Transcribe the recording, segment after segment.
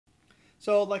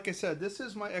So like I said, this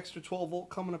is my extra 12 volt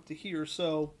coming up to here.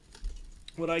 So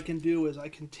what I can do is I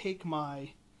can take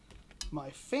my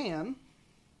fan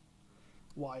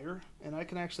wire and I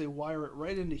can actually wire it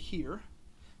right into here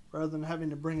rather than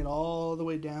having to bring it all the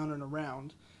way down and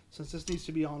around, since this needs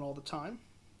to be on all the time.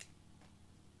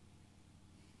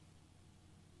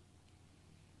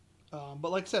 But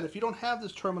like I said, if you don't have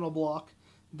this terminal block,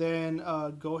 then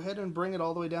go ahead and bring it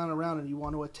all the way down and around, and you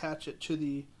want to attach it to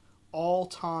the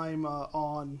all-time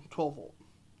on 12 volt.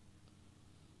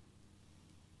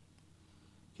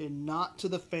 Okay, not to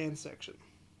the fan section.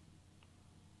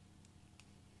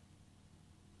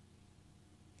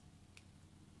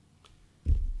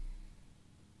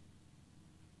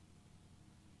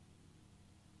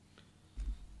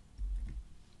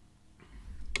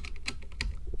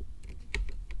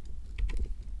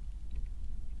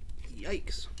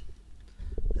 Yikes.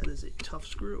 That is a tough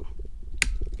screw.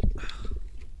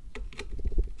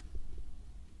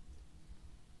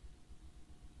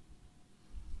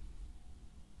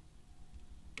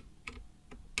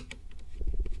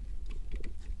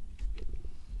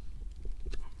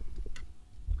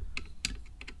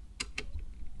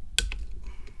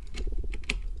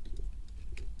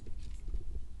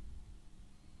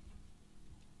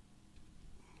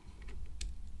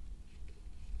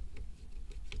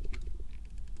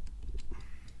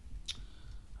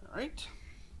 Alright,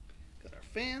 got our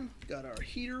fan, got our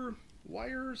heater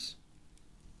wires,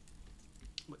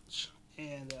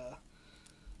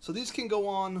 so these can go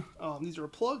on, these are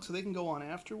plugged so they can go on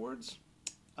afterwards.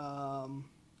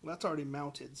 That's already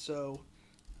mounted, so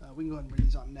we can go ahead and bring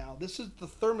these on now. This is the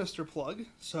thermistor plug,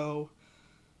 so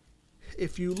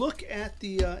if you look at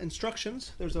the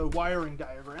instructions, there's a wiring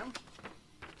diagram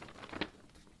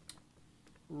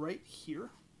right here,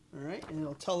 alright, and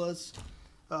it'll tell us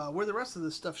where the rest of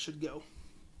this stuff should go.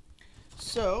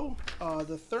 So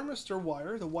the thermistor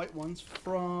wire, the white ones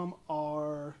from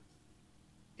our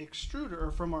extruder,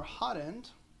 or from our hot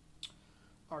end,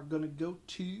 are going to go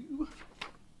to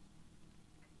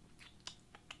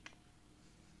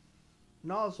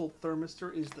nozzle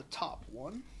thermistor is the top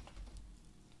one.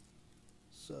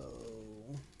 So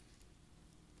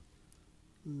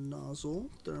nozzle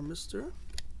thermistor,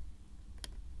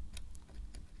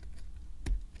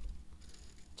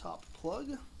 top plug.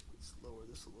 Let's lower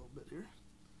this a little bit here.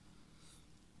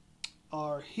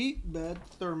 Our heat bed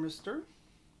thermistor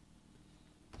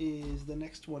is the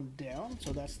next one down.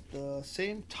 So that's the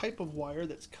same type of wire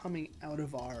that's coming out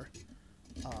of our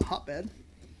hotbed.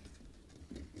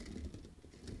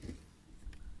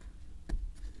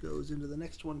 Goes into the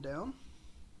next one down.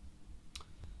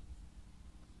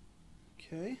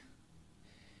 Okay.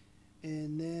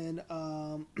 And then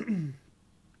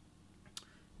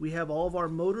we have all of our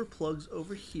motor plugs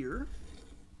over here.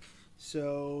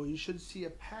 So you should see a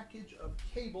package of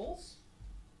cables.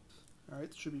 All right,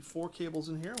 there should be 4 cables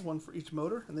in here, one for each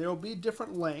motor, and there will be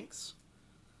different lengths.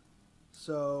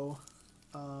 So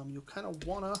you'll kind of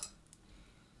want to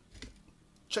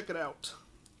check it out.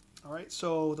 All right,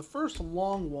 so the first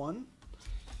long one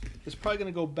is probably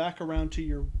going to go back around to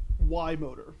your Y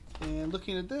motor. And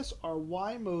looking at this, our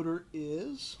Y motor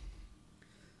is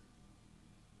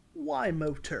Y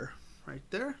motor right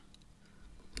there.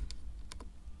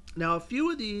 Now a few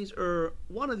of these, or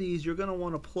one of these, you're going to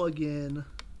want to plug in,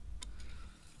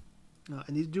 and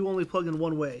these do only plug in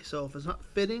one way, so if it's not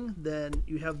fitting, then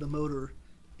you have the motor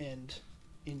end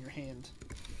in your hand.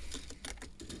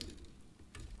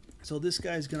 So this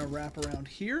guy's going to wrap around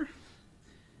here,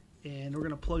 and we're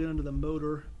going to plug it into the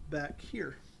motor back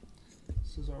here.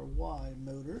 This is our Y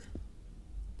motor.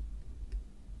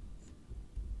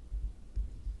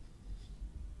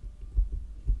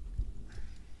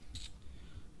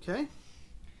 Okay,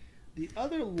 the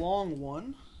other long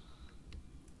one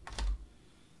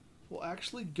will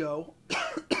actually go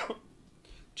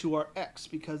to our X,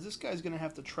 because this guy's going to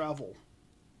have to travel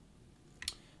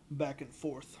back and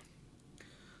forth.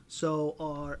 So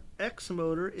our X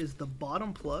motor is the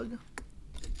bottom plug.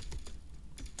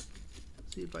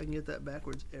 See if I can get that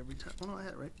backwards every time. Oh no, I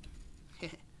had it right.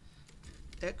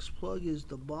 X plug is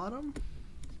the bottom.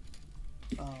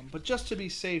 But just to be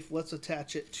safe, let's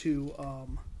attach it to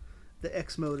the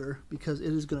X motor, because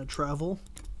it is going to travel.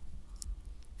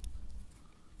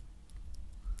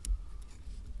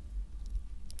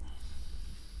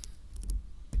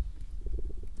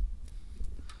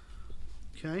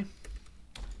 Okay.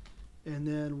 And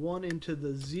then one into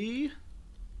the Z.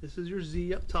 This is your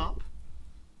Z up top.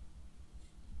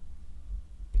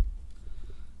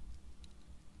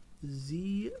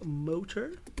 Z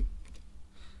motor.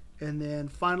 And then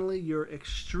finally your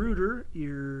extruder,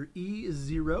 your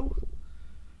E0.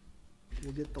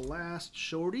 we'll get the last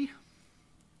shorty.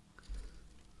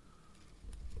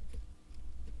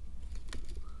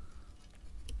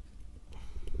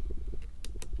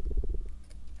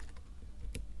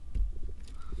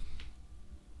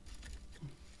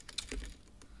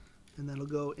 And that'll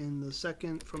go in the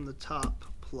second from the top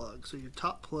plug. So your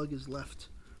top plug is left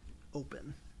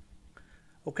open.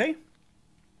 Okay.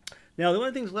 Now the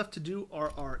only things left to do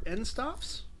are our end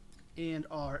stops and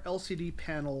our LCD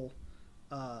panel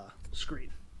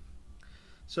screen.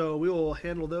 So we will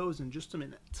handle those in just a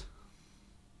minute.